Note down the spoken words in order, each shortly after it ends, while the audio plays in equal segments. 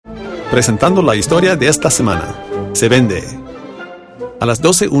presentando la historia de esta semana. Se vende. A las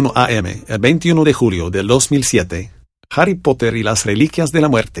 12:01 a.m., el 21 de julio del 2007, Harry Potter y las Reliquias de la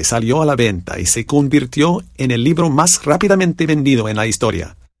Muerte salió a la venta y se convirtió en el libro más rápidamente vendido en la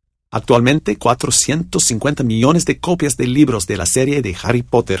historia. Actualmente, 450 millones de copias de libros de la serie de Harry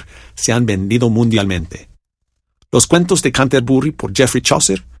Potter se han vendido mundialmente. Los cuentos de Canterbury por Geoffrey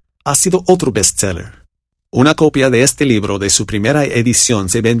Chaucer ha sido otro bestseller. Una copia de este libro de su primera edición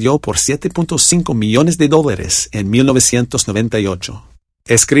se vendió por $7.5 millones en 1998.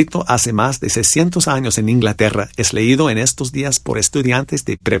 Escrito hace más de 600 años en Inglaterra, es leído en estos días por estudiantes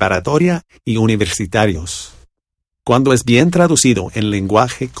de preparatoria y universitarios. Cuando es bien traducido en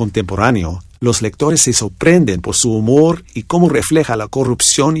lenguaje contemporáneo, los lectores se sorprenden por su humor y cómo refleja la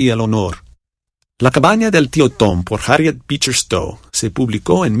corrupción y el honor. La Cabana del Tio Tom por Harriet Beecher Stowe se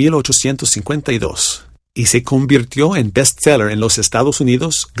publicó en 1852 y se convirtió en bestseller en los Estados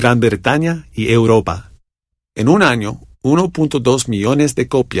Unidos, Gran Bretaña y Europa. En un año, 1.2 millones de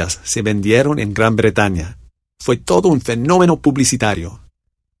copias se vendieron en Gran Bretaña. Fue todo un fenómeno publicitario.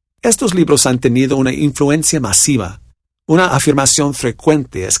 Estos libros han tenido una influencia masiva. Una afirmación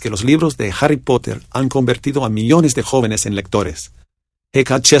frecuente es que los libros de Harry Potter han convertido a millones de jóvenes en lectores.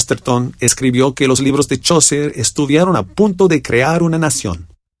 G.K. Chesterton escribió que los libros de Chaucer estuvieron a punto de crear una nación.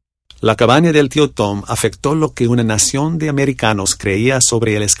 La Cabana del Tio Tom afectó lo que una nación de americanos creía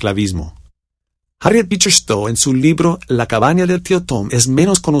sobre el esclavismo. Harriet Beecher Stowe en su libro La Cabana del Tio Tom es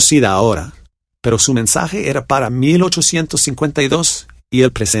menos conocida ahora, pero su mensaje era para 1852 y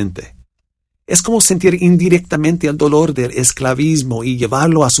el presente. Es como sentir indirectamente el dolor del esclavismo y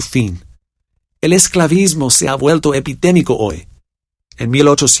llevarlo a su fin. El esclavismo se ha vuelto epidémico hoy. En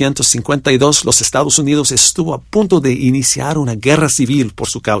 1852 los Estados Unidos estuvo a punto de iniciar una guerra civil por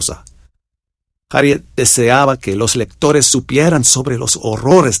su causa. Harriet deseaba que los lectores supieran sobre los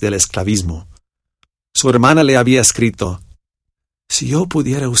horrores del esclavismo. Su hermana le había escrito: «Si yo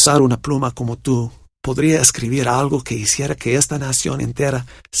pudiera usar una pluma como tú, podría escribir algo que hiciera que esta nación entera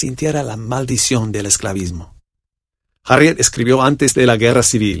sintiera la maldición del esclavismo». Harriet escribió antes de la guerra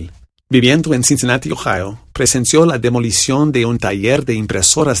civil. Viviendo en Cincinnati, Ohio, presenció la demolición de un taller de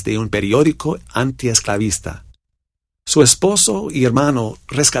impresoras de un periódico antiesclavista. Su esposo y hermano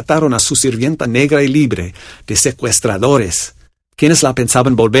rescataron a su sirvienta negra y libre de secuestradores, quienes la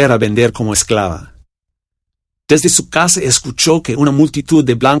pensaban volver a vender como esclava. Desde su casa escuchó que una multitud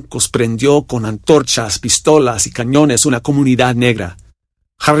de blancos prendió con antorchas, pistolas y cañones una comunidad negra.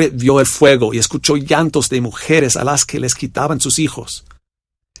 Harriet vio el fuego y escuchó llantos de mujeres a las que les quitaban sus hijos.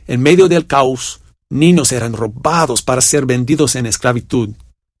 En medio del caos, niños eran robados para ser vendidos en esclavitud.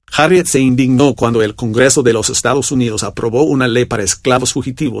 Harriet se indignó cuando el Congreso de los Estados Unidos aprobó una ley para esclavos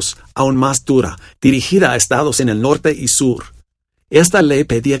fugitivos aún más dura, dirigida a estados en el norte y sur. Esta ley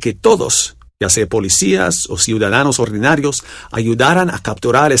pedía que todos, ya sea policías o ciudadanos ordinarios, ayudaran a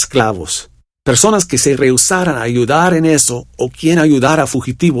capturar esclavos. Personas que se rehusaran a ayudar en eso o quien ayudara a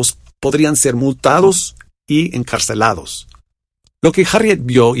fugitivos podrían ser multados y encarcelados. Lo que Harriet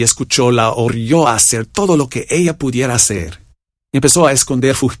vio y escuchó la orilló a hacer todo lo que ella pudiera hacer. Empezó a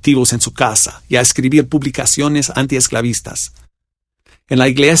esconder fugitivos en su casa y a escribir publicaciones antiesclavistas. En la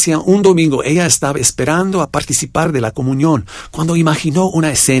iglesia, un domingo, ella estaba esperando a participar de la comunión cuando imaginó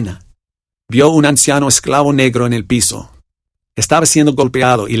una escena. Vio un anciano esclavo negro en el piso. Estaba siendo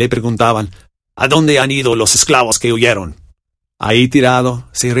golpeado y le preguntaban: «¿A dónde han ido los esclavos que huyeron?». Ahí tirado,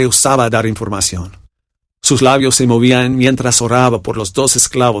 se rehusaba a dar información. Sus labios se movían mientras oraba por los 2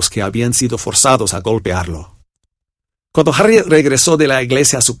 esclavos que habían sido forzados a golpearlo. Cuando Harriet regresó de la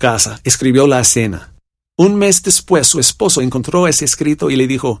iglesia a su casa, escribió la escena. Un mes después, su esposo encontró ese escrito y le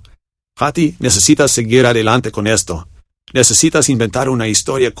dijo: «Hattie, necesitas seguir adelante con esto. Necesitas inventar una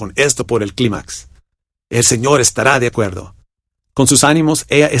historia con esto por el clímax. El Señor estará de acuerdo». Con sus ánimos,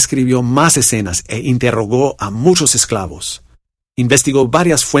 ella escribió más escenas e interrogó a muchos esclavos. Investigó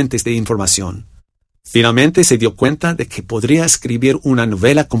varias fuentes de información. Finalmente se dio cuenta de que podría escribir una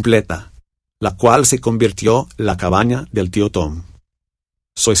novela completa, la cual se convirtió en La Cabana del Tio Tom.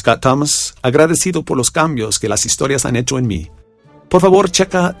 Soy Scott Thomas, agradecido por los cambios que las historias han hecho en mí. Por favor,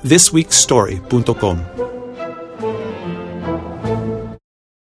 checa thisweekstory.com.